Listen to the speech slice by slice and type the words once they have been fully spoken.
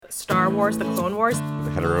Star Wars, The Clone Wars.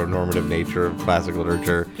 The heteronormative nature of classic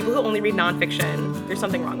literature. People who only read nonfiction, there's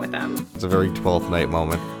something wrong with them. It's a very 12th Night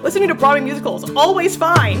moment. Listening to Broadway musicals, always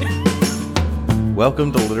fine.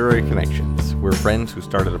 Welcome to Literary Connections. We're friends who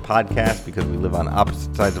started a podcast because we live on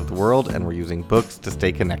opposite sides of the world and we're using books to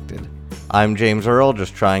stay connected. I'm James Earl,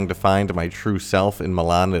 just trying to find my true self in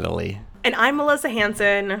Milan, Italy. And I'm Melissa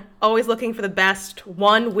Hansen, always looking for the best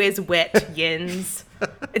one whiz wit yins.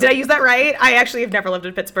 Did I use that right? I actually have never lived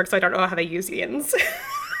in Pittsburgh, so I don't know how they use yins.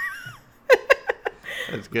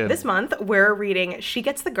 That's good. This month, we're reading She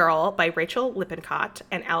Gets the Girl by Rachel Lippincott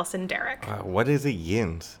and Allison Derrick. What is a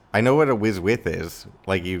yins? I know what a whiz with is.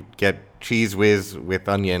 Like you get cheese whiz with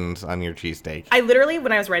onions on your cheesesteak. I literally,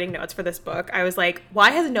 when I was writing notes for this book, I was like, why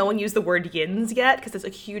has no one used the word yins yet? Because it's a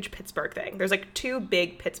huge Pittsburgh thing. There's like two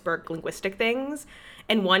big Pittsburgh linguistic things,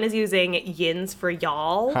 and one is using yins for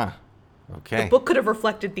y'all. Huh. Okay. The book could have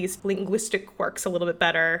reflected these linguistic quirks a little bit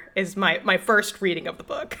better, is my first reading of the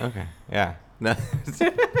book. Okay. Yeah.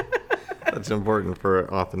 That's important for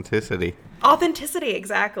authenticity. Authenticity,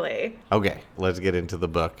 exactly. Okay, let's get into the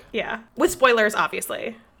book. Yeah. With spoilers,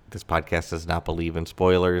 obviously. This podcast does not believe in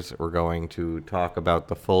spoilers. We're going to talk about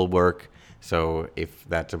the full work. So if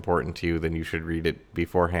that's important to you, then you should read it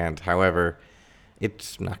beforehand. However,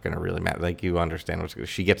 it's not going to really matter. Like, you understand what's going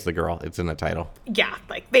to... She Gets the Girl. It's in the title. Yeah,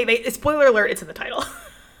 like, they spoiler alert, it's in the title.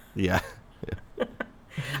 Yeah.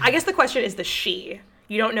 I guess the question is the she.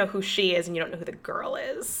 You don't know who she is, and you don't know who the girl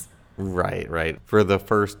is. Right. For the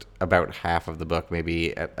first about half of the book,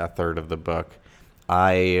 maybe a third of the book,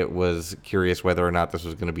 I was curious whether or not this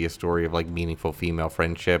was going to be a story of like meaningful female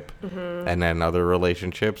friendship and then other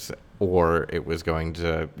relationships, or it was going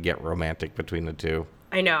to get romantic between the two.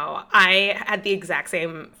 I know. I had the exact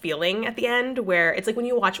same feeling at the end, where it's like when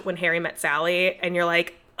you watch When Harry Met Sally and you're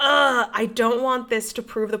like, I don't want this to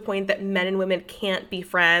prove the point that men and women can't be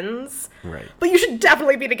friends. Right. But you should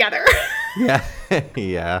definitely be together. Yeah.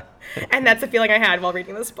 Yeah. And that's the feeling I had while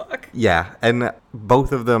reading this book. Yeah, and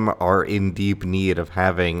both of them are in deep need of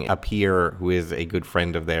having a peer who is a good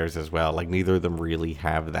friend of theirs as well. Like, neither of them really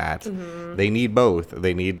have that. They need both.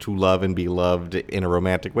 They need to love and be loved in a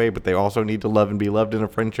romantic way, but they also need to love and be loved in a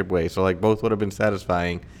friendship way. So, like, both would have been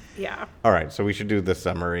satisfying. Yeah. All right, so we should do the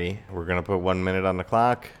summary. We're going to put 1 minute on the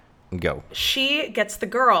clock and go. She gets the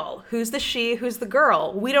girl. Who's the she? Who's the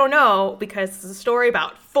girl? We don't know, because it's a story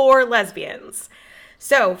about 4 lesbians.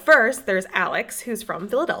 So first, there's Alex, who's from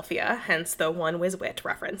Philadelphia, hence the one whiz wit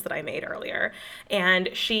reference that I made earlier. And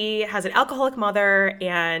she has an alcoholic mother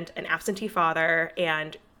and an absentee father,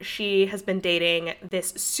 and she has been dating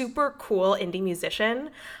this super cool indie musician,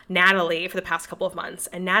 Natalie, for the past couple of months.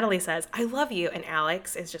 And Natalie says, I love you. And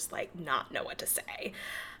Alex is just like, not know what to say.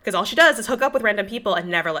 Because all she does is hook up with random people and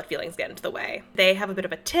never let feelings get into the way. They have a bit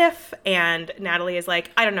of a tiff, and Natalie is like,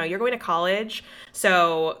 I don't know, you're going to college,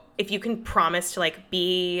 so if you can promise to like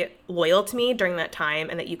be loyal to me during that time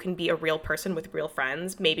and that you can be a real person with real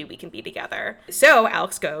friends, maybe we can be together. So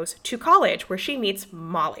Alex goes to college, where she meets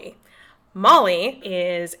Molly. Molly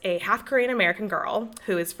is a half Korean American girl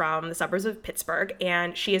who is from the suburbs of Pittsburgh,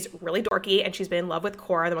 and she is really dorky, and she's been in love with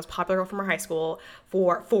Cora, the most popular girl from her high school,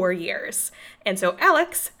 for 4 years. And so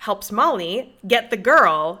Alex helps Molly get the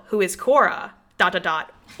girl who is Cora, ...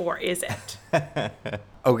 or is it?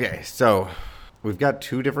 Okay, so we've got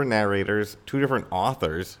 2 different narrators, 2 different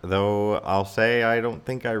authors, though I'll say I don't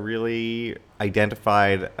think I really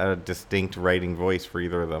identified a distinct writing voice for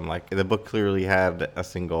either of them. Like, the book clearly had a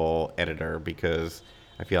single editor because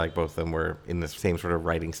I feel like both of them were in the same sort of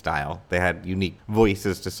writing style. They had unique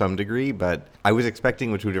voices to some degree, but I was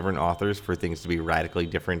expecting with 2 different authors for things to be radically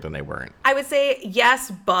different, and they weren't. I would say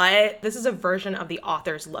yes, but this is a version of the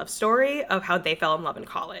author's love story of how they fell in love in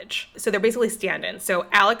college. So they're basically stand-ins. So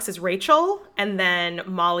Alex is Rachel, and then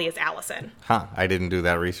Molly is Allison. Huh, I didn't do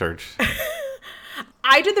that research.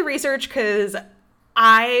 I did the research because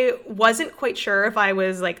I wasn't quite sure if I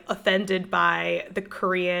was like offended by the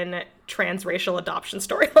Korean transracial adoption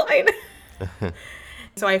storyline.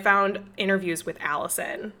 So I found interviews with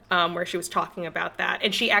Allison where she was talking about that.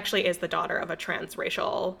 And she actually is the daughter of a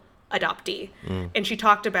transracial adoptee. And she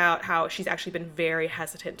talked about how she's actually been very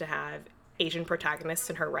hesitant to have Asian protagonists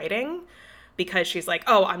in her writing, because she's like,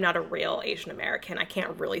 oh, I'm not a real Asian American. I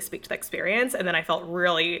can't really speak to the experience. And then I felt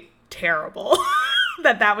really terrible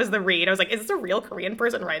that was the read. I was like, is this a real Korean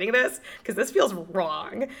person writing this? Because this feels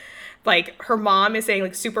wrong. Like, her mom is saying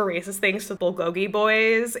like super racist things to bulgogi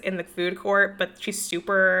boys in the food court, but she's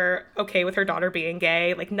super okay with her daughter being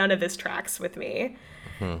gay. Like, none of this tracks with me.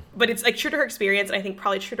 But it's like true to her experience, and I think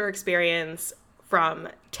probably true to her experience from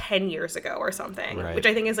 10 years ago or something, Right. which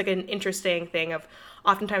I think is like an interesting thing of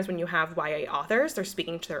oftentimes when you have YA authors, they're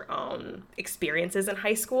speaking to their own experiences in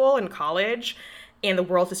high school and college, and the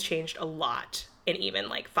world has changed a lot in even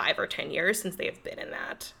like 5 or 10 years since they have been in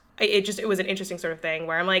that. It was an interesting sort of thing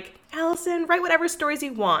where I'm like, Allison, write whatever stories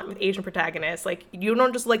you want with Asian protagonists. Like, you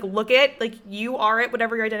don't just like look it, like you are it,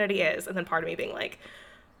 whatever your identity is. And then part of me being like,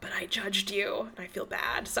 but I judged you and I feel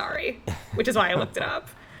bad, sorry, which is why I looked it up.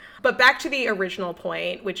 But back to the original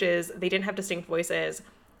point, which is they didn't have distinct voices.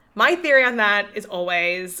 My theory on that is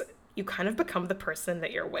always you kind of become the person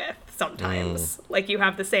that you're with sometimes. Like, you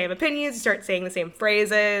have the same opinions, you start saying the same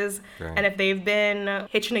phrases. Right. And if they've been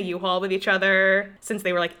hitching a U-Haul with each other since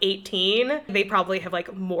they were like 18, they probably have like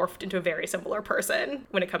morphed into a very similar person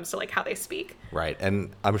when it comes to like how they speak. Right.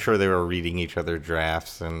 And I'm sure they were reading each other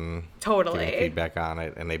drafts and Totally. giving feedback on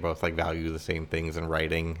it. And they both like value the same things in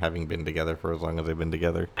writing, having been together for as long as they've been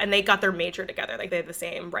together. And they got their major together. Like, they had the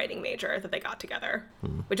same writing major that they got together,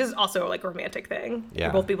 which is also like a romantic thing. Yeah.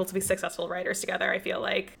 For both people to be successful writers together, I feel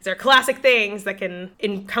like. These are classic things that can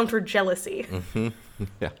encounter jealousy.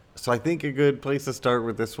 Yeah. So I think a good place to start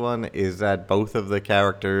with this one is that both of the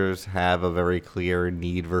characters have a very clear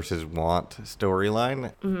need versus want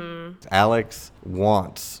storyline. Alex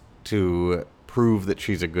wants to prove that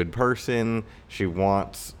she's a good person. She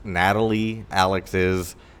wants Natalie. Alex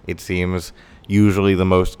is, it seems, usually the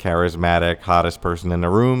most charismatic, hottest person in the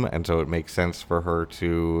room, and so it makes sense for her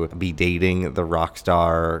to be dating the rock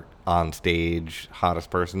star on stage, hottest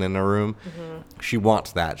person in the room. She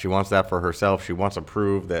wants that. She wants that for herself. She wants to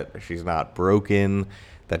prove that she's not broken,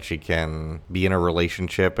 that she can be in a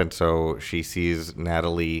relationship, and so she sees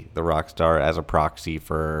Natalie, the rock star, as a proxy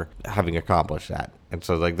for having accomplished that. And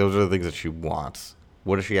so, like, those are the things that she wants.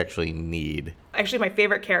 What does she actually need? Actually, my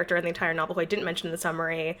favorite character in the entire novel, who I didn't mention in the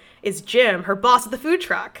summary, is Jim, her boss at the food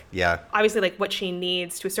truck. Yeah. Obviously, like, what she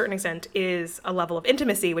needs to a certain extent is a level of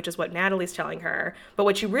intimacy, which is what Natalie's telling her. But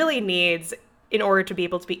what she really needs in order to be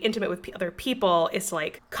able to be intimate with other people is to,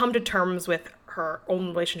 like, come to terms with her own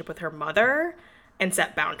relationship with her mother and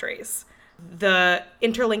set boundaries. The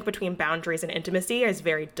interlink between boundaries and intimacy is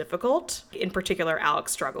very difficult. In particular,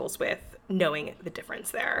 Alex struggles with knowing the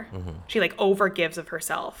difference there. She like overgives of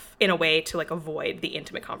herself in a way to like avoid the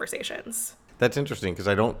intimate conversations. That's interesting because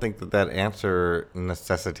I don't think that answer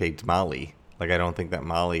necessitates Molly. Like, I don't think that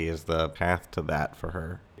Molly is the path to that for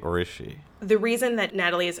her. Or is she? The reason that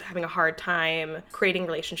Natalie is having a hard time creating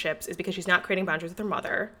relationships is because she's not creating boundaries with her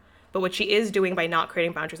mother. But what she is doing by not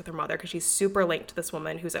creating boundaries with her mother, because she's super linked to this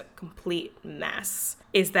woman who's a complete mess,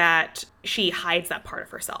 is that she hides that part of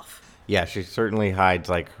herself. Yeah, she certainly hides,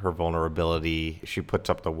 like, her vulnerability. She puts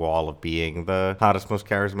up the wall of being the hottest, most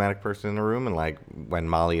charismatic person in the room. And, like, when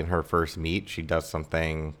Molly and her first meet, she does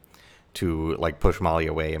something to, like, push Molly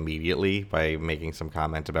away immediately by making some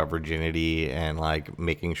comment about virginity and, like,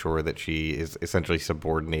 making sure that she is essentially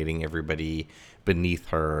subordinating everybody beneath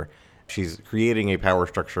her. She's creating a power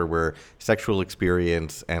structure where sexual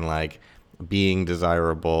experience and, like, being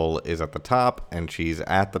desirable is at the top, and she's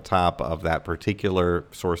at the top of that particular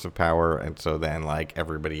source of power, and so then, like,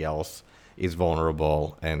 everybody else is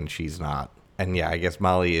vulnerable and she's not. And yeah, I guess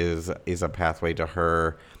Molly is a pathway to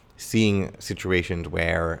her seeing situations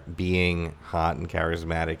where being hot and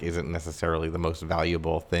charismatic isn't necessarily the most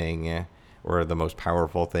valuable thing or the most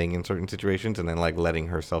powerful thing in certain situations, and then, like, letting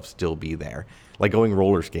herself still be there. Like, going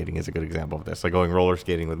roller skating is a good example of this. Like, going roller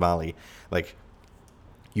skating with Molly, like,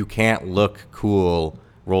 you can't look cool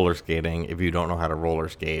roller skating if you don't know how to roller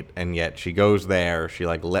skate. And yet she goes there, she,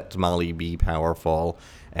 like, lets Molly be powerful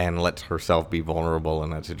and lets herself be vulnerable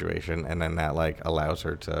in that situation. And then that, like, allows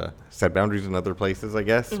her to set boundaries in other places, I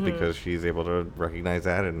guess, because she's able to recognize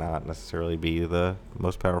that and not necessarily be the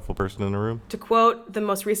most powerful person in the room. To quote the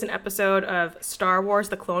most recent episode of Star Wars,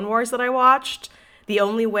 The Clone Wars that I watched, the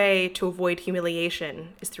only way to avoid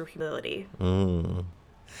humiliation is through humility.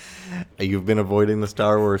 You've been avoiding the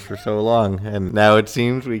Star Wars for so long, and now it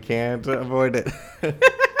seems we can't avoid it.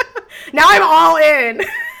 Now I'm all in.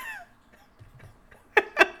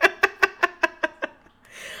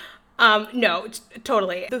 No,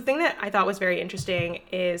 totally. The thing that I thought was very interesting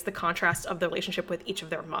is the contrast of the relationship with each of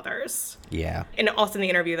their mothers. Yeah. And also in the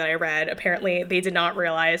interview that I read, apparently they did not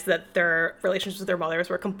realize that their relationships with their mothers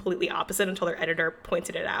were completely opposite until their editor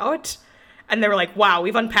pointed it out. And they were like, wow,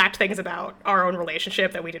 we've unpacked things about our own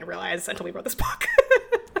relationship that we didn't realize until we wrote this book.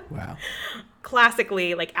 Wow.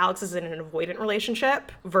 Classically, like, Alex is in an avoidant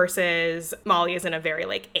relationship versus Molly is in a very,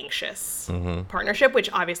 like, anxious partnership,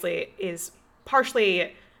 which obviously is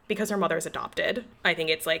partially because her mother is adopted. I think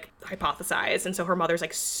it's, like, hypothesized. And so her mother's,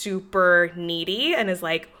 like, super needy and is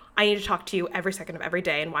like, I need to talk to you every second of every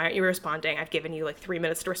day, and why aren't you responding? I've given you like 3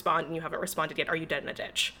 minutes to respond and you haven't responded yet. Are you dead in a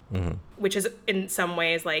ditch? Which is in some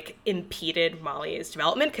ways like impeded Molly's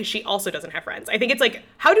development because she also doesn't have friends. I think it's like,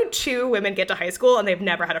 how do two women get to high school and they've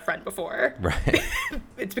never had a friend before? Right.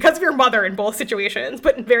 It's because of your mother in both situations,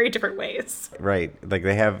 but in very different ways. Right. Like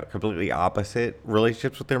they have completely opposite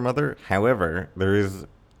relationships with their mother. However, there is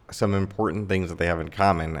some important things that they have in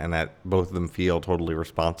common, and that both of them feel totally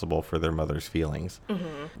responsible for their mother's feelings.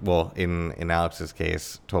 Well, in Alex's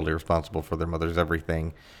case, totally responsible for their mother's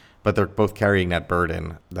everything, but they're both carrying that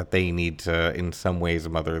burden that they need to, in some ways,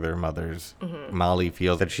 mother their mothers. Molly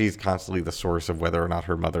feels that she's constantly the source of whether or not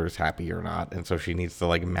her mother is happy or not, and so she needs to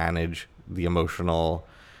like manage the emotional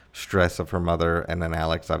stress of her mother, and then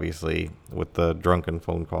Alex, obviously, with the drunken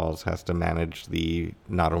phone calls, has to manage the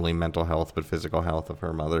not only mental health but physical health of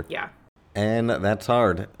her mother. Yeah. And that's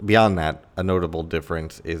hard. Beyond that, a notable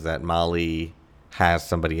difference is that Molly has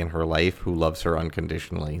somebody in her life who loves her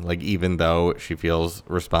unconditionally. Like, even though she feels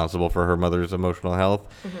responsible for her mother's emotional health,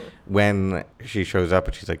 when she shows up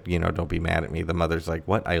and she's like, don't be mad at me, the mother's like,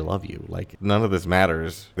 what? I love you. Like, none of this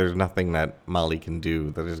matters. There's nothing that Molly can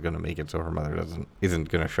do that is going to make it so her mother isn't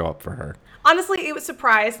going to show up for her. Honestly, it would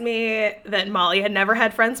surprise me that Molly had never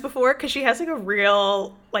had friends before, because she has like a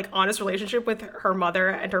real like honest relationship with her mother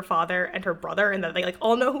and her father and her brother, and that they like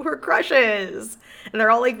all know who her crush is, and they're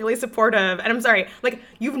all like really supportive. And I'm sorry, like,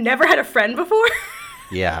 you've never had a friend before?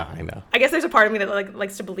 Yeah, I know. I guess there's a part of me that like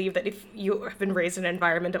likes to believe that if you have been raised in an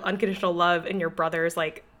environment of unconditional love and your brother's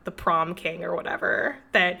like the prom king or whatever,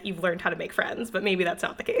 that you've learned how to make friends, but maybe that's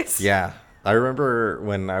not the case. Yeah. I remember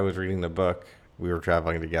when I was reading the book, we were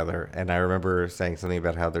traveling together, and I remember saying something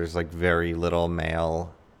about how there's like very little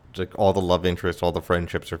male, like all the love interests, all the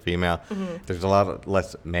friendships are female. There's a lot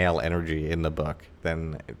less male energy in the book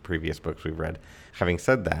than previous books we've read. Having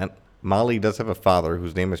said that, Molly does have a father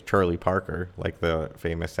whose name is Charlie Parker, like the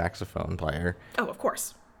famous saxophone player. Oh, of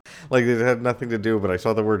course. Like, it had nothing to do, but I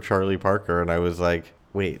saw the word Charlie Parker and I was like,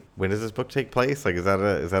 wait, when does this book take place? Like, is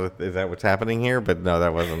that what's happening here? But no,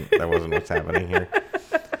 that wasn't what's happening here.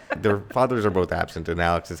 Their fathers are both absent. In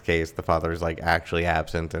Alex's case, the father is like actually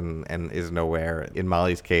absent and is nowhere. In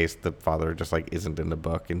Molly's case, the father just like isn't in the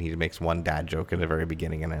book, and he makes one dad joke in the very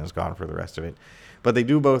beginning and then is gone for the rest of it. But they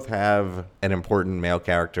do both have an important male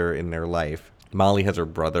character in their life. Molly has her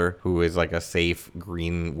brother, who is like a safe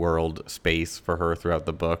green world space for her throughout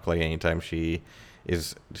the book. Like, anytime she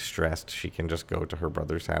is stressed, she can just go to her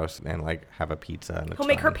brother's house and like have a pizza, and He'll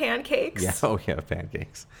make her pancakes. Yeah,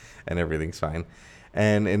 pancakes, and everything's fine.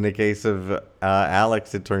 And in the case of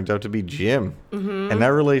Alex, it turns out to be Jim. And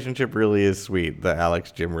that relationship really is sweet, the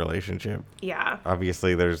Alex-Jim relationship. Yeah.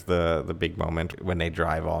 Obviously, there's the big moment when they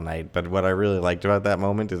drive all night. But what I really liked about that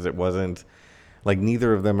moment is it wasn't, like,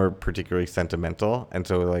 neither of them are particularly sentimental. And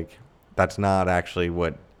so, like, that's not actually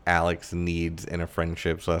what Alex needs in a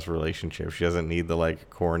friendship/relationship. She doesn't need the like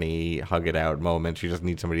corny hug it out moment. She just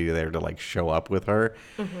needs somebody there to like show up with her.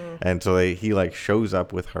 And so he like shows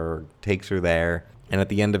up with her, takes her there, and at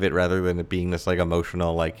the end of it, rather than it being this like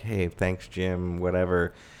emotional like, hey, thanks Jim,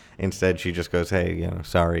 whatever, instead she just goes, hey,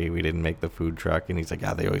 sorry we didn't make the food truck. And he's like,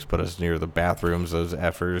 they always put us near the bathrooms, those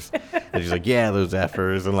effers. And she's like, yeah, those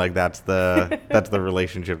effers. And like that's the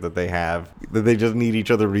relationship that they have, that they just need each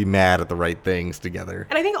other to be mad at the right things together.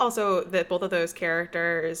 And I think also that both of those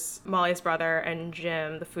characters, Molly's brother and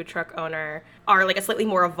Jim, the food truck owner, are like a slightly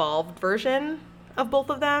more evolved version of both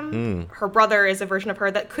of them. Her brother is a version of her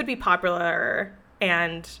that could be popular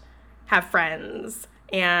and have friends.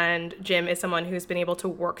 And Jim is someone who's been able to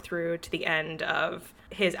work through to the end of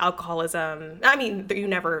his alcoholism. I mean, you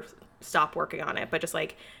never stop working on it, but just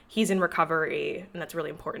like he's in recovery, and that's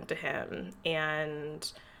really important to him.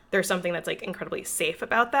 And there's something that's like incredibly safe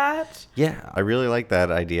about that. Yeah, I really like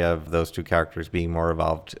that idea of those two characters being more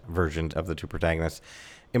evolved versions of the two protagonists.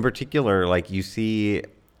 In particular, like you see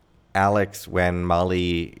Alex, when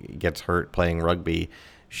Molly gets hurt playing rugby,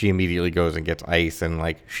 she immediately goes and gets ice, and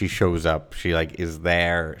like she shows up, she like is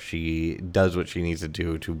there, she does what she needs to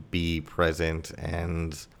do to be present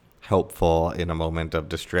and helpful in a moment of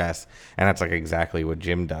distress. And that's like exactly what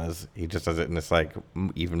Jim does. He just does it in this like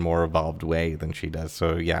even more evolved way than she does.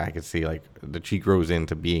 So yeah, I could see like that she grows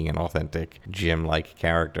into being an authentic Jim-like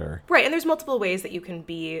character. Right, and there's multiple ways that you can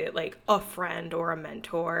be like a friend or a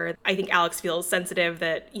mentor. I think Alex feels sensitive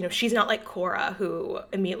that, she's not like Cora, who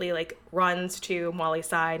immediately like runs to Molly's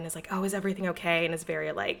side and is like, oh, is everything okay? And is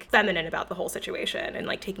very like feminine about the whole situation and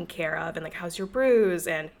like taking care of, and like, how's your bruise?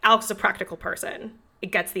 And Alex is a practical person.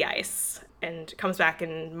 It gets the ice. and comes back,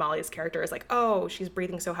 and Molly's character is like, oh, she's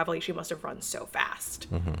breathing so heavily, she must have run so fast.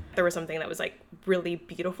 There was something that was like really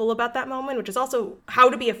beautiful about that moment, which is also how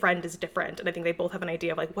to be a friend is different. And I think they both have an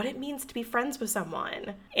idea of like what it means to be friends with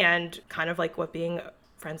someone, and kind of like what being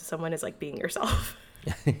friends with someone is like being yourself.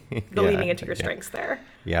 Leaning into your strengths there.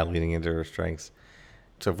 Yeah, leaning into her strengths.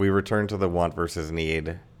 So if we return to the want versus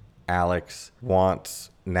need, Alex wants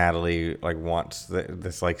Natalie, like wants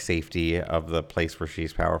this like safety of the place where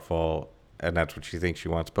she's powerful, and that's what she thinks she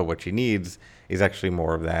wants. But what she needs is actually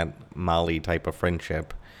more of that Molly type of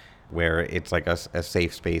friendship, where it's like a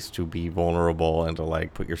safe space to be vulnerable and to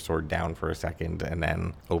like put your sword down for a second and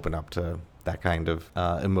then open up to that kind of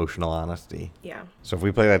emotional honesty. Yeah. So if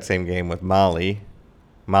we play that same game with Molly,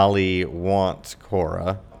 Molly wants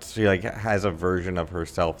Cora. She like has a version of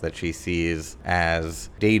herself that she sees as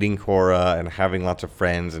dating Cora and having lots of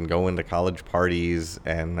friends and going to college parties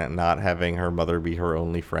and not having her mother be her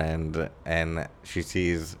only friend. And she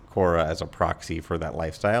sees Cora as a proxy for that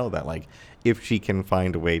lifestyle, that like if she can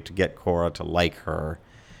find a way to get Cora to like her,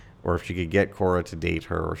 or if she could get Cora to date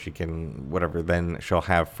her, or she can whatever, then she'll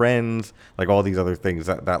have friends, like all these other things,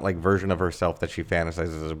 that like version of herself that she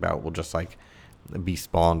fantasizes about will just like be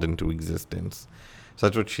spawned into existence. So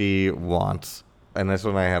that's what she wants. And that's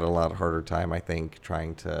when I had a lot harder time, I think,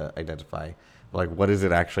 trying to identify like what is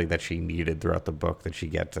it actually that she needed throughout the book that she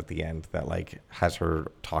gets at the end that like has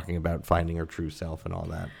her talking about finding her true self and all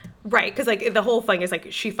that. Right, because like the whole thing is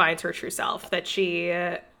like she finds her true self, that she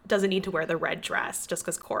doesn't need to wear the red dress just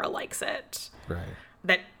because Cora likes it. Right.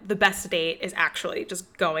 That the best date is actually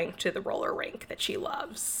just going to the roller rink that she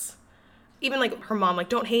loves. Even like her mom, like,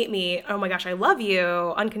 don't hate me. Oh my gosh, I love you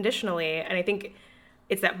unconditionally. And I think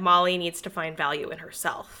it's that Molly needs to find value in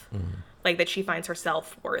herself. Like that she finds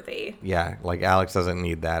herself worthy. Yeah, like Alex doesn't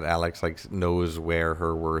need that. Alex like knows where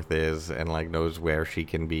her worth is and like knows where she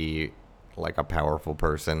can be like a powerful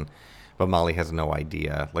person. But Molly has no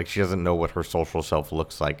idea. Like she doesn't know what her social self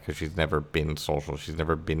looks like because she's never been social. She's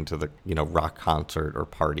never been to the, rock concert or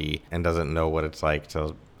party and doesn't know what it's like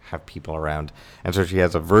to have people around. And so she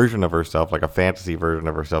has a version of herself, like a fantasy version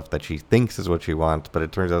of herself that she thinks is what she wants, but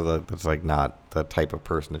it turns out that it's like not the type of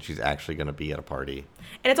person that she's actually going to be at a party.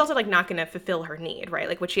 And it's also like not going to fulfill her need, right?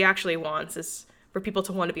 Like what she actually wants is for people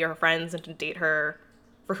to want to be her friends and to date her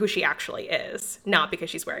for who she actually is, not because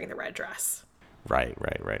she's wearing the red dress. Right.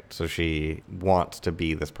 So she wants to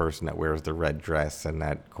be this person that wears the red dress and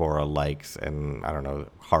that Cora likes and, I don't know,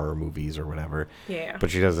 horror movies or whatever. Yeah. But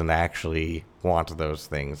she doesn't actually want those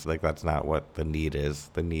things. Like, that's not what the need is.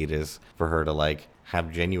 The need is for her to, like,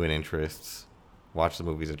 have genuine interests, watch the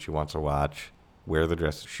movies that she wants to watch, wear the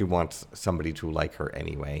dress. She wants somebody to like her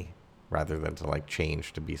anyway, rather than to, like,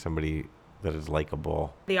 change to be somebody that is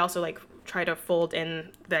likable. They also, like, try to fold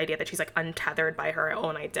in the idea that she's, like, untethered by her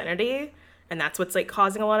own identity. And that's what's like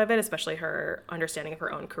causing a lot of it, especially her understanding of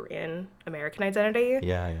her own Korean American identity.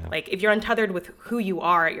 Yeah. Like if you're untethered with who you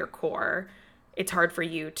are at your core, it's hard for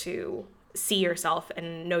you to see yourself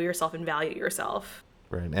and know yourself and value yourself.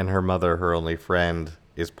 Right. And her mother, her only friend,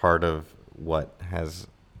 is part of what has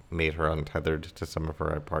made her untethered to some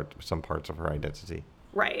parts of her identity.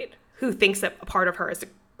 Right. Who thinks that a part of her is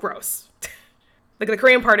gross. Like, the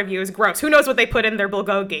Korean part of you is gross. Who knows what they put in their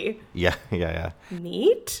bulgogi? Yeah.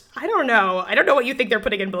 Meat? I don't know. I don't know what you think they're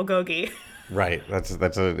putting in bulgogi. Right. That's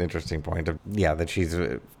an interesting point. That she's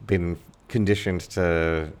been conditioned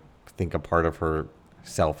to think a part of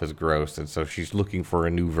herself is gross, and so she's looking for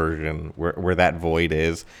a new version. Where that void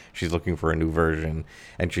is, she's looking for a new version,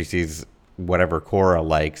 and she sees whatever Cora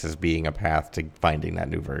likes as being a path to finding that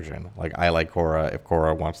new version. Like, I like Cora. If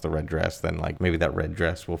Cora wants the red dress, then like maybe that red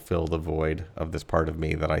dress will fill the void of this part of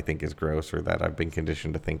me that I think is gross, or that I've been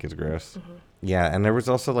conditioned to think is gross. Mm-hmm. Yeah. And there was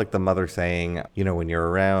also like the mother saying, when you're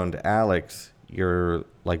around Alex, you're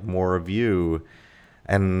like more of you.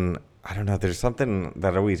 And I don't know, there's something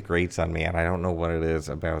that always grates on me, and I don't know what it is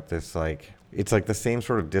about this, like, it's like the same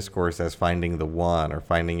sort of discourse as finding the one or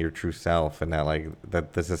finding your true self, and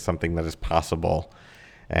that this is something that is possible.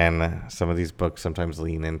 And some of these books sometimes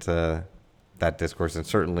lean into that discourse, and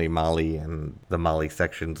certainly Molly and the Molly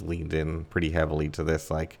sections leaned in pretty heavily to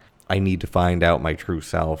this, like, I need to find out my true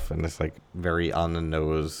self, and this like very on the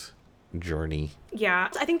nose journey. Yeah,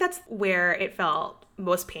 I think that's where it felt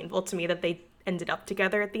most painful to me that they ended up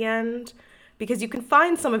together at the end, because you can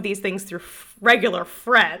find some of these things through regular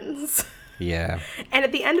friends. Yeah. And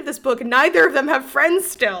at the end of this book, neither of them have friends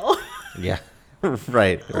still. Yeah.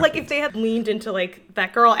 Right. Like, if they had leaned into, like,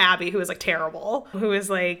 that girl Abby, who was, like, terrible, who is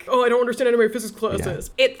like, oh, I don't understand any of my physics classes.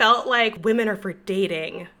 Yeah. It felt like women are for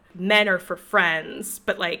dating, men are for friends,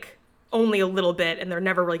 but, like, only a little bit, and they're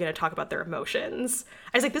never really going to talk about their emotions.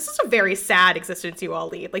 I was like, this is a very sad existence you all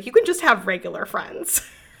lead. Like, you can just have regular friends.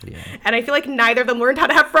 Yeah. And I feel like neither of them learned how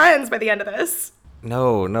to have friends by the end of this.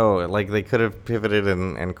 No, like they could have pivoted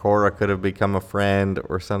and Cora could have become a friend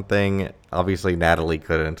or something. Obviously, Natalie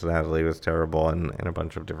couldn't. Natalie was terrible in a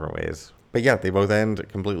bunch of different ways. But yeah, they both end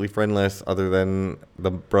completely friendless, other than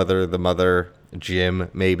the brother, the mother, Jim,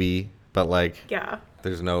 maybe. But like, Yeah.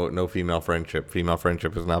 there's no female friendship. Female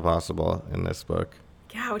friendship is not possible in this book.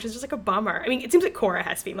 Yeah, which is just like a bummer. I mean, it seems like Cora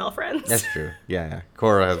has female friends. That's true. Yeah.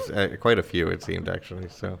 Cora has quite a few, it seemed, actually.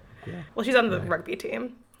 So, yeah. Well, she's on the rugby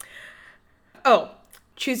team. Oh,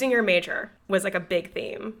 choosing your major was like a big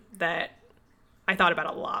theme that I thought about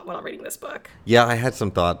a lot while reading this book. Yeah, I had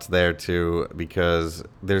some thoughts there too, because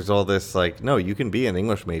there's all this like, no, you can be an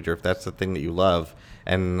English major if that's the thing that you love.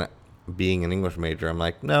 And being an English major, I'm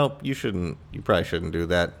like, no, you shouldn't. You probably shouldn't do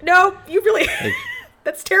that. No, you really.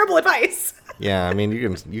 That's terrible advice. Yeah, I mean,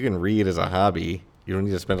 you can read as a hobby. You don't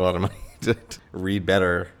need to spend a lot of money to read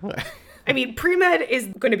better. I mean, pre-med is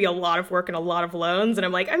going to be a lot of work and a lot of loans, and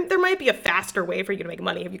I'm like, there might be a faster way for you to make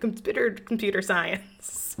money. Have you considered computer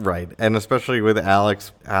science? Right, and especially with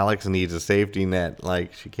Alex needs a safety net.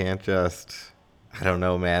 Like, she can't just, I don't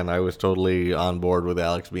know, man. I was totally on board with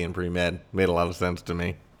Alex being pre-med. Made a lot of sense to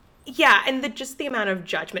me. Yeah, and just the amount of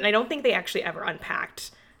judgment. I don't think they actually ever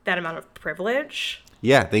unpacked that amount of privilege.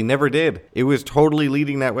 Yeah, they never did. It was totally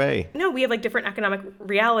leading that way. No, we have like different economic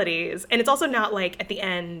realities. And it's also not like at the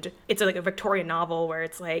end, it's like a Victorian novel where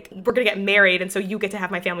it's like, we're going to get married and so you get to have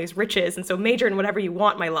my family's riches and so major in whatever you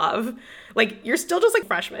want, my love. Like, you're still just like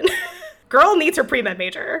freshman. Girl needs her pre-med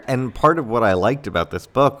major. And part of what I liked about this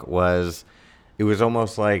book was it was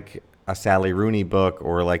almost like a Sally Rooney book,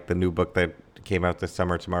 or like the new book that came out this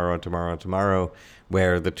summer, Tomorrow,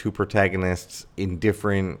 where the two protagonists in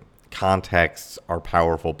different contexts are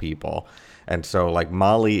powerful people. And so like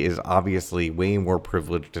Molly is obviously way more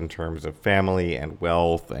privileged in terms of family and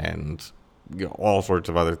wealth and, you know, all sorts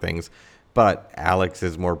of other things. But Alex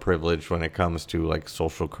is more privileged when it comes to like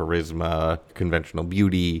social charisma, conventional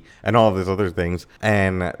beauty, and all of these other things.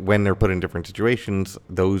 And when they're put in different situations,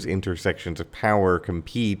 those intersections of power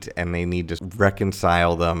compete and they need to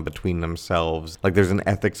reconcile them between themselves. Like there's an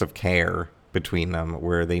ethics of care between them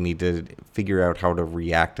where they need to figure out how to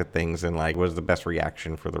react to things and like what is the best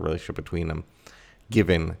reaction for the relationship between them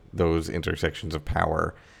given those intersections of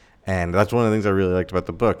power. And that's one of the things I really liked about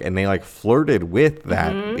the book. And they like flirted with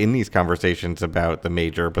that in these conversations about the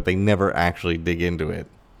major, but they never actually dig into it.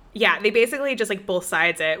 Yeah, they basically just like both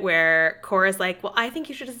sides it, where Cora's like, well, I think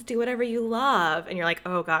you should just do whatever you love. And you're like,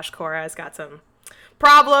 oh gosh, Cora's got some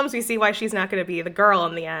problems. We see why she's not going to be the girl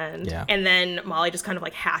in the end. Yeah. And then Molly just kind of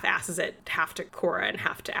like half-asses it, half to Cora and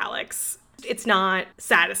half to Alex. It's not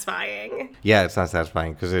satisfying. Yeah, it's not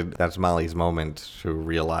satisfying because that's Molly's moment to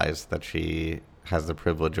realize that she has the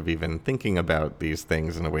privilege of even thinking about these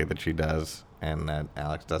things in a way that she does and that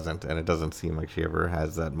Alex doesn't. And it doesn't seem like she ever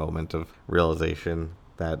has that moment of realization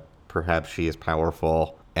that perhaps she is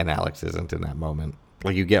powerful and Alex isn't in that moment.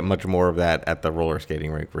 Like you get much more of that at the roller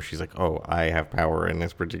skating rink where she's like, oh, I have power in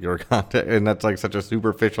this particular context. And that's like such a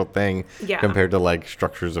superficial thing compared to like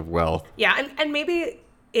structures of wealth. Yeah, and maybe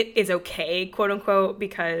it is okay, quote unquote,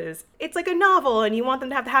 because it's like a novel and you want them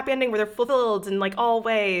to have the happy ending where they're fulfilled in like all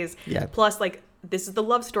ways. Yeah. Plus, like, this is the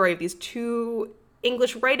love story of these two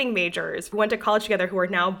English writing majors who went to college together who are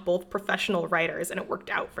now both professional writers, and it worked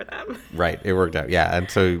out for them. Right, it worked out, yeah. And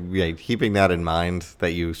so yeah, keeping that in mind,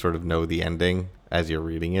 that you sort of know the ending as you're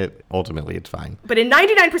reading it, ultimately it's fine. But in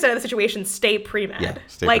 99% of the situations, stay pre-med. Yeah,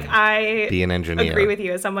 stay like, pre-med. I Be an engineer. agree with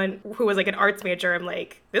you. As someone who was like an arts major, I'm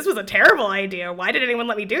like, this was a terrible idea. Why did anyone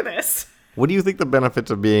let me do this? What do you think the benefits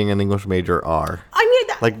of being an English major are? I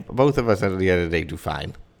mean, Like, both of us at the end of the day do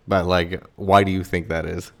fine. But, like, why do you think that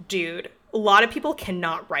is? dude, a lot of people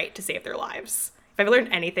cannot write to save their lives. If I've learned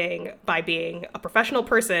anything by being a professional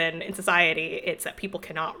person in society, it's that people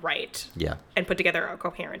cannot write Yeah. and put together a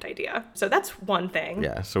coherent idea. So that's one thing.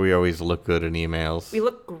 Yeah, so we always look good in emails. We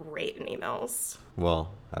look great in emails.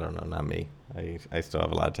 Well, I don't know, not me. I still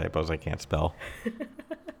have a lot of typos I can't spell.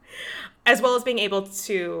 As well as being able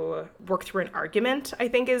to work through an argument, I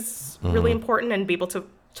think is really important, and be able to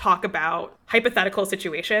talk about hypothetical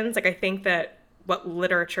situations. Like, I think that what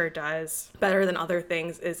literature does better than other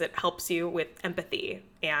things is it helps you with empathy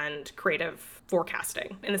and creative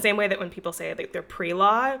forecasting. In the same way that when people say that they're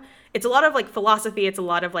pre-law, it's a lot of like philosophy, it's a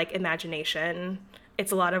lot of like imagination,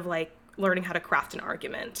 it's a lot of like learning how to craft an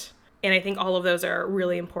argument. And I think all of those are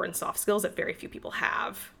really important soft skills that very few people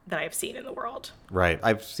have that I've seen in the world. Right.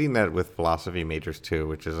 I've seen that with philosophy majors too,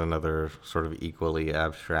 which is another sort of equally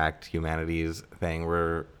abstract humanities thing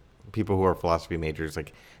where people who are philosophy majors,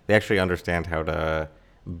 like, they actually understand how to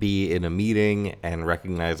be in a meeting and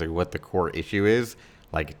recognize, like, what the core issue is.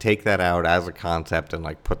 Like, take that out as a concept and,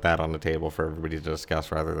 like, put that on the table for everybody to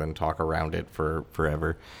discuss rather than talk around it for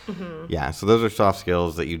forever. Yeah, so those are soft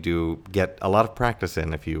skills that you do get a lot of practice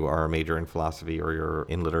in if you are a major in philosophy or you're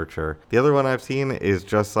in literature. The other one I've seen is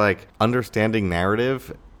just, like, understanding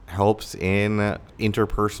narrative helps in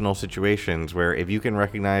interpersonal situations where if you can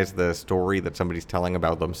recognize the story that somebody's telling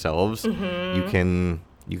about themselves, you can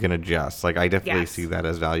adjust. Like, I definitely see that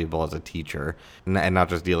as valuable as a teacher, and not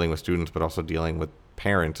just dealing with students, but also dealing with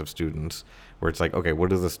parents of students, where it's like, okay,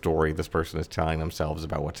 what is the story this person is telling themselves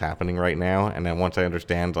about what's happening right now? And then once I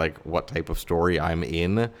understand, like, what type of story I'm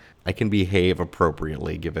in, I can behave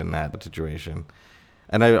appropriately given that situation.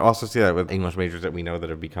 And I also see that with English majors that we know that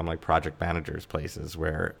have become like project managers, places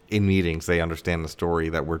where in meetings they understand the story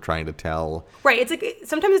that we're trying to tell. Right. It's like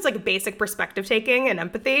sometimes it's like basic perspective taking and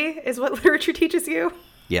empathy is what literature teaches you.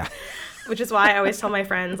 Yeah. Which is why I always tell my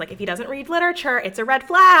friends, like, if he doesn't read literature, it's a red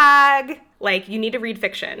flag. Like, you need to read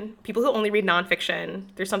fiction. People who only read nonfiction,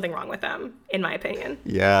 there's something wrong with them, in my opinion.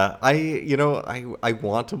 Yeah, I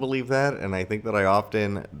want to believe that, and I think that I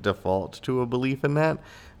often default to a belief in that.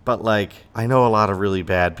 But, like, I know a lot of really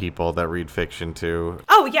bad people that read fiction, too.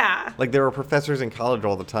 Oh, yeah. Like, there are professors in college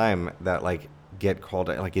all the time that, like, get called,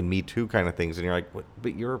 like, in Me Too kind of things, and you're like,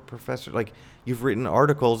 but you're a professor. Like, you've written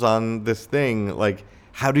articles on this thing, like,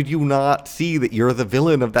 how did you not see that you're the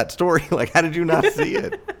villain of that story? Like, how did you not see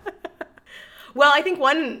it? Well, I think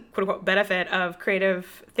one quote-unquote benefit of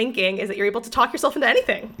creative thinking is that you're able to talk yourself into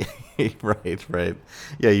anything. Right.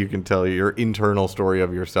 Yeah, you can tell your internal story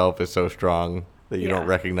of yourself is so strong that you don't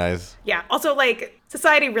recognize. Yeah. Also, like,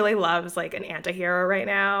 society really loves, like, an anti-hero right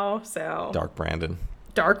now, so... Dark Brandon.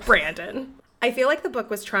 I feel like the book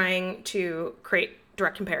was trying to create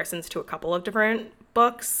direct comparisons to a couple of different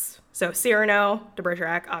books. So Cyrano de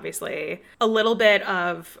Bergerac, obviously. A little bit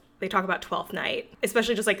of, they talk about Twelfth Night,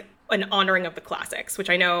 especially just like an honoring of the classics, which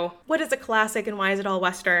I know, what is a classic and why is it all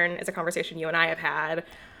Western? Is a conversation you and I have had.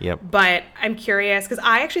 Yep. But I'm curious, because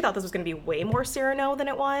I actually thought this was going to be way more Cyrano than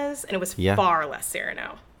it was, and it was far less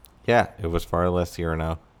Cyrano. Yeah, it was far less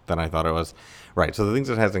Cyrano than I thought it was. Right, so the things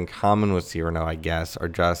it has in common with Cyrano, I guess, are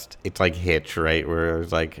just, it's like Hitch, right? Where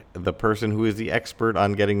it's like the person who is the expert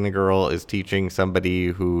on getting the girl is teaching somebody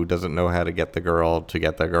who doesn't know how to get the girl to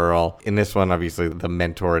get the girl. In this one, obviously, the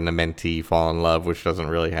mentor and the mentee fall in love, which doesn't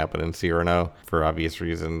really happen in Cyrano for obvious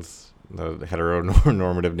reasons. The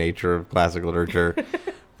heteronormative nature of classic literature,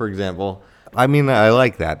 for example. I mean, I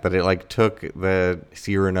like that it like took the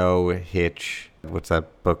Cyrano, Hitch, what's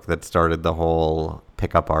that book that started the whole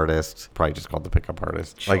pickup artist, probably just called The Pickup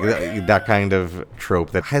Artist. Sure. Like that kind of trope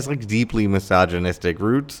that has like deeply misogynistic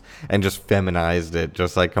roots and just feminized it,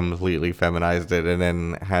 just like completely feminized it, and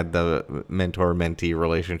then had the mentor-mentee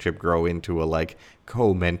relationship grow into a like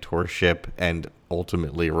co-mentorship and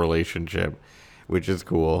ultimately relationship, which is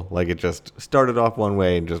cool. Like it just started off one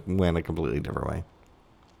way and just went a completely different way.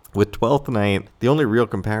 With Twelfth Night, the only real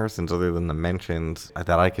comparisons other than the mentions that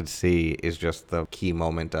I could see is just the key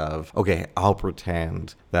moment of, okay, I'll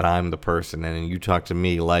pretend that I'm the person and you talk to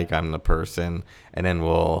me like I'm the person and then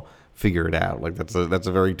we'll figure it out. Like that's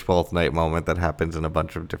a very Twelfth Night moment that happens in a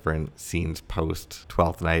bunch of different scenes post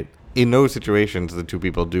Twelfth Night. In those situations, the two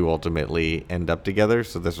people do ultimately end up together,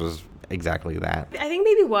 so this was exactly that. I think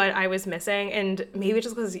maybe what I was missing, and maybe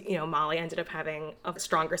just because, you know, Molly ended up having a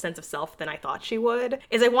stronger sense of self than I thought she would,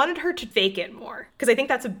 is I wanted her to fake it more. Because I think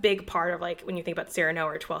that's a big part of, like, when you think about Cyrano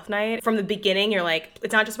or Twelfth Night, from the beginning, you're like,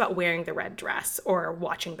 it's not just about wearing the red dress or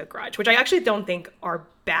watching The Grudge, which I actually don't think are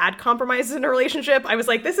bad compromises in a relationship. I was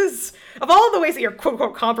like, this is, of all the ways that you're quote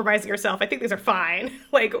unquote compromising yourself, I think these are fine.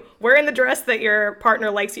 Like, wearing the dress that your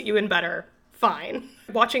partner likes you in better, fine.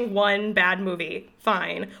 Watching one bad movie,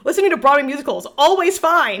 fine. Listening to Broadway musicals, always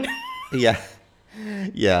fine.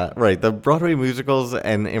 Yeah, right. The Broadway musicals,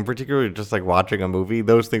 and in particular, just like watching a movie,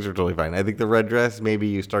 those things are totally fine. I think the red dress, maybe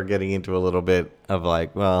you start getting into a little bit of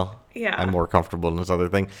like, well, yeah, I'm more comfortable in this other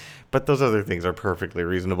thing. But those other things are perfectly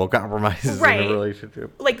reasonable compromises in a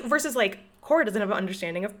relationship. Like, versus like, Cora doesn't have an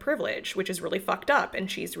understanding of privilege, which is really fucked up, and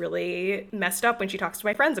she's really messed up when she talks to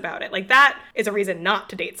my friends about it. Like, that is a reason not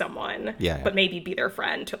to date someone, but maybe be their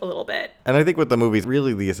friend a little bit. And I think with the movies,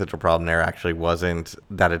 really the essential problem there actually wasn't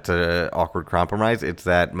that it's an awkward compromise. It's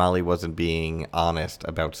that Molly wasn't being honest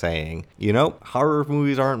about saying, you know, horror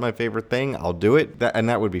movies aren't my favorite thing. I'll do it. And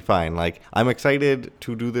that would be fine. Like, I'm excited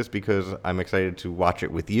to do this because I'm excited to watch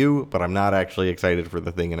it with you, but I'm not actually excited for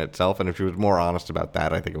the thing in itself. And if she was more honest about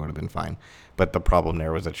that, I think it would have been fine. But the problem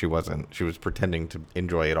there was that she was pretending to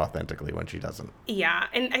enjoy it authentically when she doesn't. Yeah,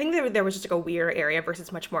 and I think there was just like a weird area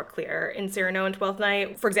versus much more clear in Cyrano and Twelfth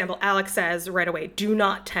Night. For example, Alex says right away, do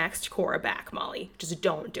not text Cora back, Molly. Just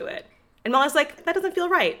don't do it. And Molly's like, that doesn't feel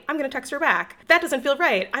right. I'm going to text her back. That doesn't feel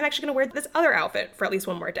right. I'm actually going to wear this other outfit for at least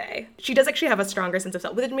one more day. She does actually have a stronger sense of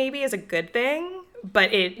self, which maybe is a good thing,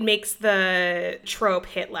 but it makes the trope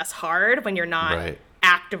hit less hard when you're not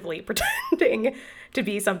actively pretending to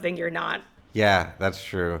be something you're not. Yeah, that's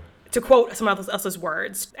true. To quote someone else's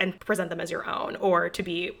words and present them as your own, or to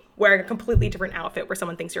be wearing a completely different outfit where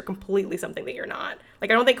someone thinks you're completely something that you're not.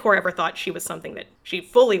 Like, I don't think Cora ever thought she was something that she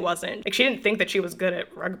fully wasn't. Like, she didn't think that she was good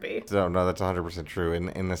at rugby. No, that's 100% true. In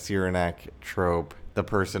the Cyranak trope, the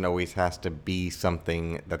person always has to be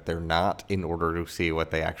something that they're not in order to see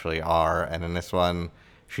what they actually are. And in this one,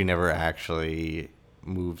 she never actually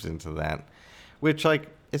moves into that, which, like,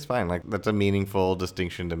 it's fine. Like, that's a meaningful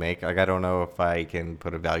distinction to make. Like, I don't know if I can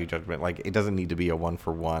put a value judgment. Like, it doesn't need to be a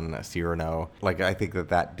 1-for-1 Cyrano. Like, I think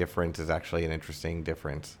that difference is actually an interesting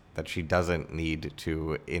difference. That she doesn't need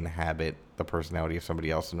to inhabit the personality of somebody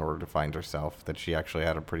else in order to find herself. That she actually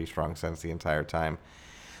had a pretty strong sense the entire time.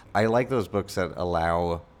 I like those books that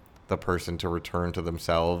allow the person to return to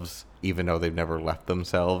themselves even though they've never left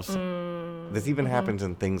themselves. This even happens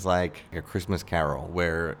in things like A Christmas Carol,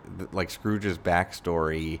 where like Scrooge's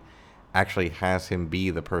backstory actually has him be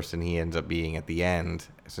the person he ends up being at the end.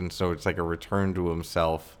 And so it's like a return to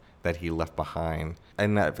himself that he left behind.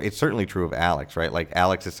 And it's certainly true of Alex, right? Like,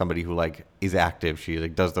 Alex is somebody who, like, is active. She,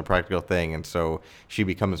 like, does the practical thing. And so she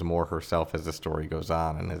becomes more herself as the story goes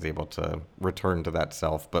on and is able to return to that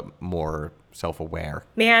self, but more self-aware.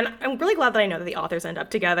 Man, I'm really glad that I know that the authors end up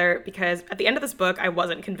together, because at the end of this book, I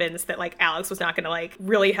wasn't convinced that, like, Alex was not going to, like,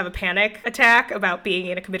 really have a panic attack about being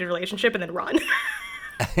in a committed relationship and then run.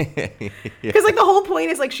 Because like the whole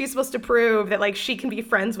point is like she's supposed to prove that like she can be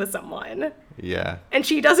friends with someone. Yeah. And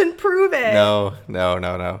she doesn't prove it. No.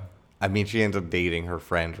 I mean, she ends up dating her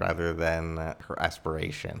friend rather than her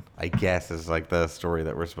aspiration, I guess, is like the story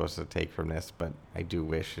that we're supposed to take from this. But I do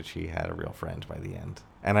wish that she had a real friend by the end.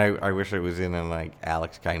 And I wish it was in a like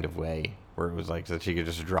Alex kind of way, where it was like that she could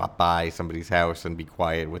just drop by somebody's house and be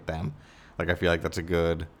quiet with them. Like, I feel like that's a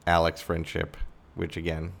good Alex friendship. Which,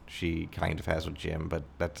 again, she kind of has with Jim, but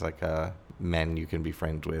that's like men you can be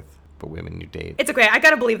friends with, but women you date. It's okay. I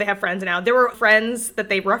gotta believe they have friends now. There were friends that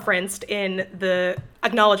they referenced in the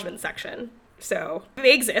acknowledgement section. So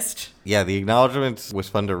they exist. Yeah, the acknowledgements was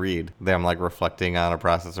fun to read. Them like reflecting on a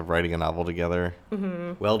process of writing a novel together.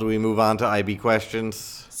 Mm-hmm. Well, do we move on to IB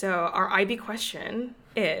questions? So our IB question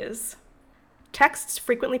is, texts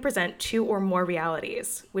frequently present two or more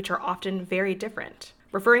realities, which are often very different.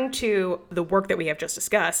 Referring to the work that we have just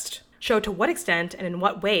discussed, show to what extent and in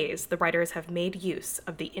what ways the writers have made use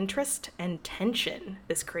of the interest and tension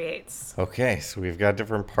this creates. Okay, so we've got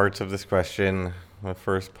different parts of this question. The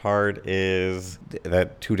first part is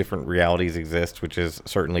that two different realities exist, which is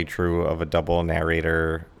certainly true of a double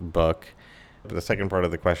narrator book. The second part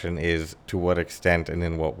of the question is, to what extent and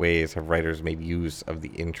in what ways have writers made use of the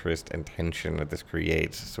interest and tension that this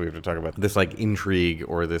creates? So we have to talk about this like intrigue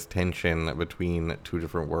or this tension between two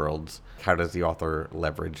different worlds. How does the author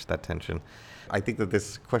leverage that tension? I think that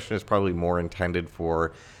this question is probably more intended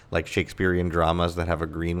for like Shakespearean dramas that have a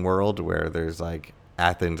green world, where there's like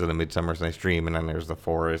Athens and A Midsummer's Night's Dream, and then there's the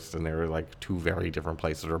forest, and there are like two very different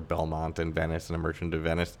places, or Belmont and Venice and A Merchant of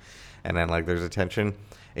Venice, and then like there's a tension.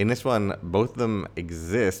 In this one, both of them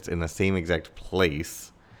exist in the same exact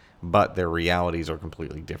place, but their realities are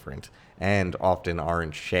completely different and often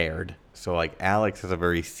aren't shared. So like Alex has a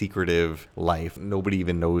very secretive life. Nobody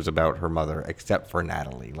even knows about her mother except for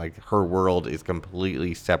Natalie. Like, her world is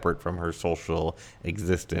completely separate from her social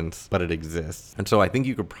existence, but it exists. And so I think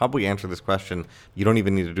you could probably answer this question. You don't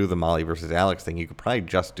even need to do the Molly versus Alex thing. You could probably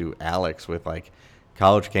just do Alex with like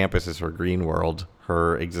college campus is her green world.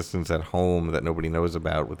 Her existence at home that nobody knows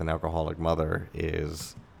about with an alcoholic mother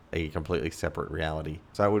is a completely separate reality.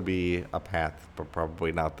 So that would be a path, but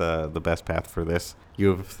probably not the best path for this. You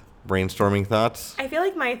have brainstorming thoughts? I feel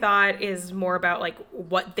like my thought is more about like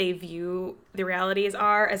what they view the realities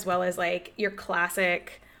are, as well as like your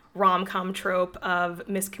classic rom-com trope of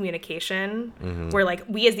miscommunication, where like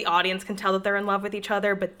we as the audience can tell that they're in love with each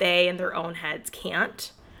other, but they in their own heads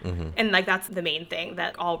can't. And like that's the main thing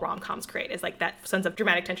that all rom-coms create, is like that sense of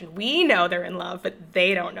dramatic tension. We know they're in love, but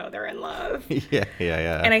they don't know they're in love. Yeah.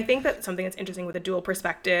 And I think that something that's interesting with a dual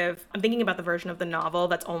perspective, I'm thinking about the version of the novel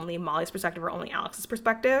that's only Molly's perspective or only Alex's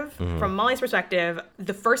perspective. From Molly's perspective,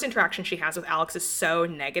 the first interaction she has with Alex is so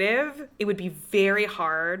negative, it would be very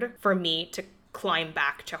hard for me to climb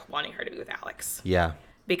back to wanting her to be with Alex. Yeah.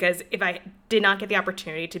 Because if I did not get the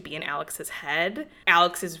opportunity to be in Alex's head,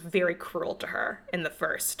 Alex is very cruel to her in the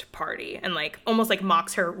first party and like almost like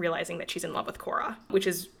mocks her realizing that she's in love with Cora, which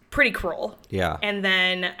is pretty cruel. Yeah. And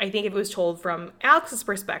then I think if it was told from Alex's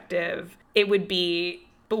perspective, it would be,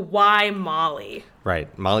 but why Molly?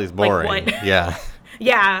 Right. Molly's boring. what? Yeah.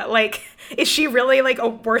 Yeah, like, is she really like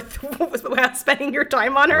worth spending your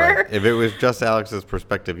time on her? Right. If it was just Alex's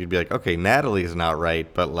perspective, you'd be like, okay, Natalie's not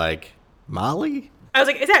right, but like Molly? I was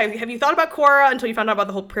like, have you thought about Cora until you found out about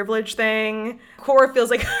the whole privilege thing? Cora feels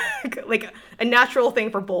like like a natural thing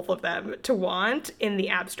for both of them to want in the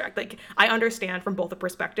abstract. Like, I understand from both the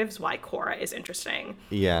perspectives why Cora is interesting.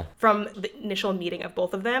 Yeah. From the initial meeting of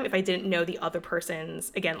both of them, if I didn't know the other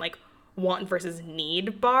person's, again, like, want versus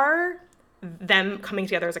need bar, them coming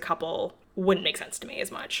together as a couple wouldn't make sense to me as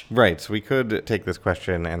much. Right. So we could take this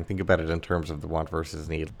question and think about it in terms of the want versus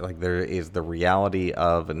need. Like, there is the reality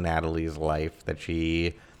of Natalie's life that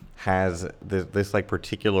she has this like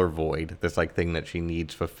particular void, this like thing that she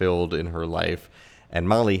needs fulfilled in her life. And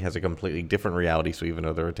Molly has a completely different reality. So even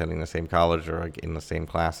though they're attending the same college or like in the same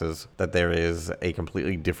classes, that there is a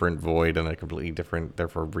completely different void and a completely different,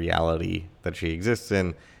 therefore, reality that she exists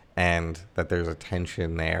in. And that there's a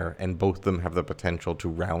tension there, and both of them have the potential to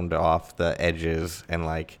round off the edges and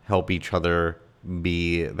like help each other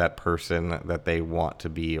be that person that they want to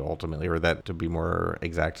be ultimately, or that, to be more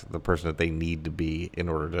exact, the person that they need to be in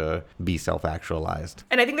order to be self-actualized.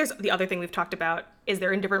 And I think there's the other thing we've talked about is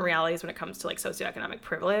they're in different realities when it comes to like socioeconomic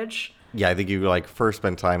privilege. Yeah, I think you like first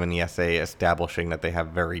spend time in the essay establishing that they have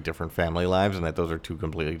very different family lives and that those are two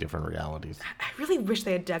completely different realities. I really wish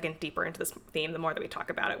they had dug in deeper into this theme the more that we talk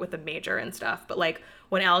about it with the major and stuff. But like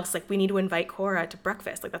when Alex is like, we need to invite Cora to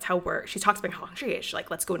breakfast, like that's how she talks about how hungry she is. She's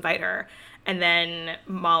like, let's go invite her. And then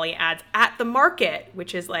Molly adds at the market,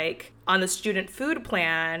 which is like on the student food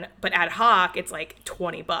plan, but ad hoc, it's like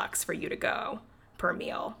 $20 for you to go per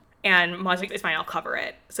meal. And Molly's like, it's fine, I'll cover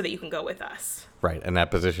it so that you can go with us. Right, and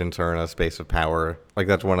that positions her in a space of power. Like,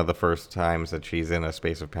 that's one of the first times that she's in a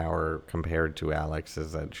space of power compared to Alex,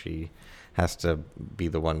 is that she has to be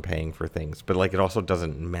the one paying for things. But, like, it also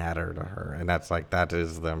doesn't matter to her, and that's, like, that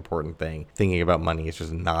is the important thing. Thinking about money is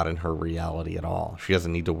just not in her reality at all. She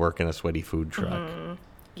doesn't need to work in a sweaty food truck. Mm-hmm.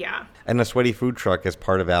 Yeah. And the sweaty food truck as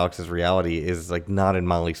part of Alex's reality is like not in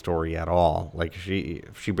Molly's story at all. Like she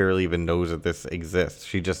barely even knows that this exists.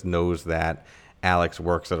 She just knows that Alex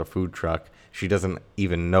works at a food truck. She doesn't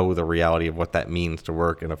even know the reality of what that means to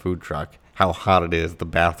work in a food truck. How hot it is, the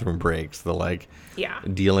bathroom breaks, the like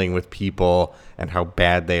dealing with people and how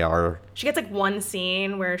bad they are. She gets like one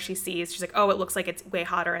scene where she's like, oh, it looks like it's way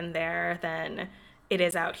hotter in there than it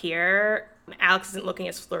is out here. Alex isn't looking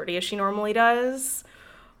as flirty as she normally does.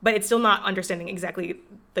 But it's still not understanding exactly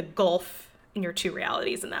the gulf in your two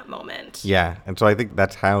realities in that moment. Yeah, and so I think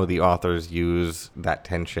that's how the authors use that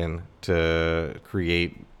tension to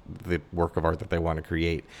create the work of art that they want to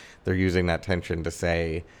create. They're using that tension to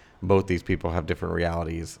say both these people have different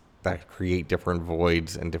realities that create different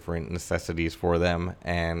voids and different necessities for them,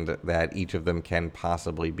 and that each of them can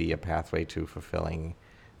possibly be a pathway to fulfilling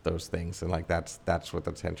those things. And like that's what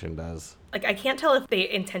the tension does. Like, I can't tell if they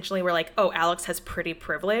intentionally were like, oh, Alex has pretty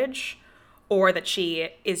privilege, or that she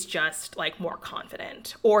is just like more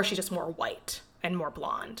confident, or she's just more white and more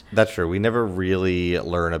blonde. That's true. We never really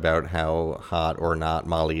learn about how hot or not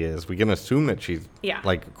Molly is. We can assume that she's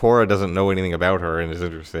like, Cora doesn't know anything about her and is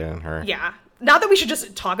interested in her. Yeah. Not that we should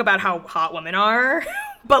just talk about how hot women are,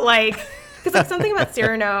 but like, because like something about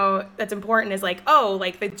Cyrano that's important is like, oh,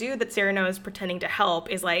 like the dude that Cyrano is pretending to help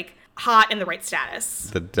is like hot in the right status.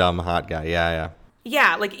 The dumb hot guy. Yeah.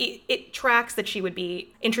 Yeah, like it tracks that she would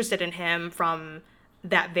be interested in him from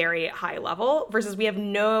that very high level, versus we have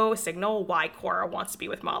no signal why Cora wants to be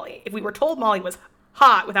with Molly. If we were told Molly was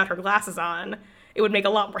hot without her glasses on, it would make a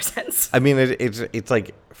lot more sense. I mean, it's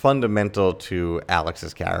like fundamental to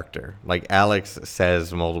Alex's character. Like, Alex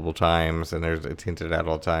says multiple times, and it's hinted at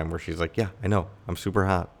all the time, where she's like, yeah, I know, I'm super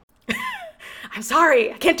hot. I'm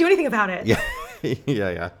sorry, I can't do anything about it. Yeah.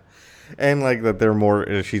 Yeah. And like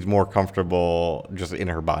that she's more comfortable just in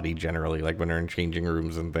her body generally, like when they're in changing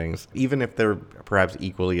rooms and things. Even if they're perhaps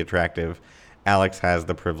equally attractive, Alex has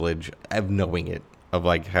the privilege of knowing it, of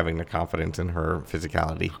like having the confidence in her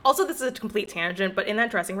physicality. Also, this is a complete tangent, but in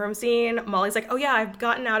that dressing room scene, Molly's like, oh yeah, I've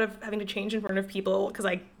gotten out of having to change in front of people because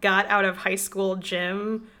I got out of high school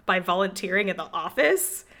gym by volunteering at the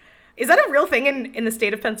office. Is that a real thing in the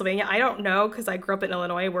state of Pennsylvania? I don't know, because I grew up in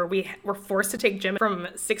Illinois where we were forced to take gym from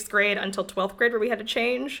 6th grade until 12th grade where we had to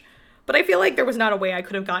change. But I feel like there was not a way I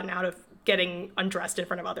could have gotten out of getting undressed in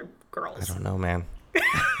front of other girls. I don't know, man.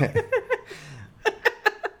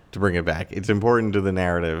 to bring it back. It's important to the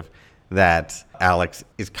narrative that Alex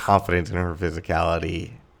is confident in her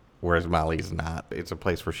physicality, whereas Molly's not. It's a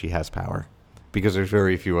place where she has power, because there's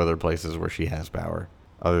very few other places where she has power,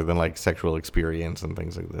 other than like sexual experience and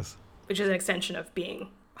things like this. Which is an extension of being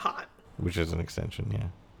hot. Which is an extension, yeah.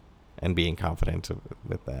 And being confident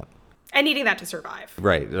with that. And needing that to survive.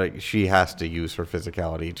 Right. Like, she has to use her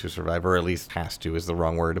physicality to survive, or at least has to is the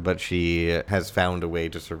wrong word, but she has found a way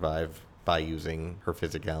to survive by using her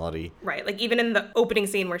physicality. Right. Like, even in the opening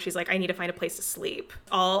scene where she's like, I need to find a place to sleep.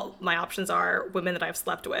 All my options are women that I've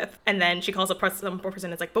slept with. And then she calls up some poor person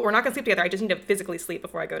and is like, but we're not going to sleep together. I just need to physically sleep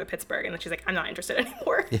before I go to Pittsburgh. And then she's like, I'm not interested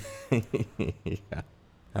anymore. Yeah.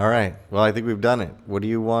 All right. Well, I think we've done it. What do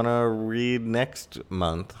you want to read next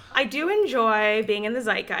month? I do enjoy being in the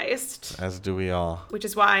zeitgeist. As do we all. Which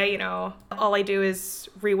is why, all I do is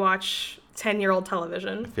rewatch 10-year-old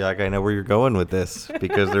television. I feel like I know where you're going with this,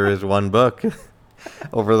 because there is one book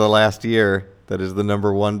over the last year that is the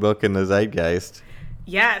number one book in the zeitgeist.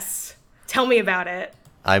 Yes. Tell me about it.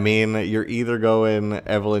 I mean, you're either going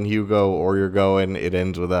Evelyn Hugo or you're going It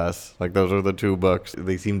Ends With Us. Like, those are the two books.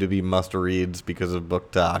 They seem to be must-reads because of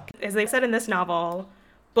Book Talk. As they said in this novel,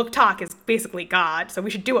 Book Talk is basically God, so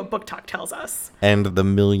we should do what Book Talk tells us. And the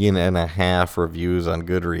 1.5 million reviews on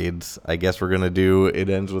Goodreads. I guess we're going to do It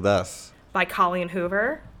Ends With Us. By Colleen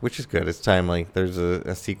Hoover. Which is good. It's timely. There's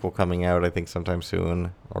a sequel coming out, I think, sometime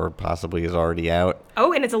soon, or possibly is already out.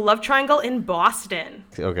 Oh, and it's a love triangle in Boston.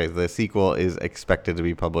 Okay, the sequel is expected to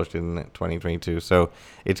be published in 2022, so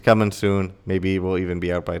it's coming soon. Maybe it will even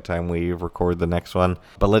be out by the time we record the next one.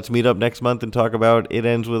 But let's meet up next month and talk about It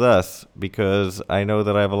Ends With Us, because I know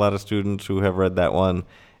that I have a lot of students who have read that one,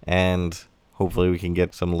 and hopefully we can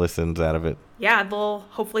get some listens out of it. Yeah, they'll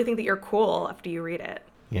hopefully think that you're cool after you read it.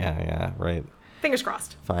 Yeah, right. Fingers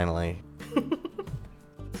crossed. Finally.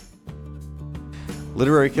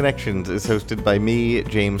 Literary Connections is hosted by me,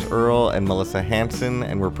 James Earl, and Melissa Hanson,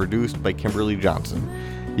 and we're produced by Kimberly Johnson.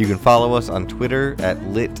 You can follow us on Twitter at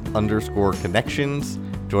lit_connections.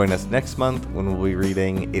 Join us next month when we'll be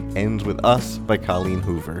reading It Ends With Us by Colleen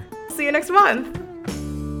Hoover. See you next month.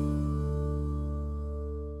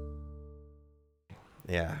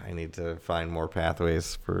 Yeah, I need to find more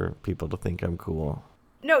pathways for people to think I'm cool.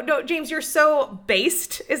 No, James, you're so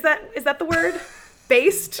based. Is that the word?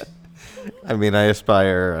 Based? I mean, I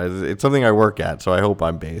aspire. It's something I work at, so I hope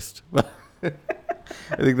I'm based. I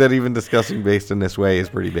think that even discussing based in this way is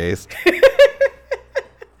pretty based.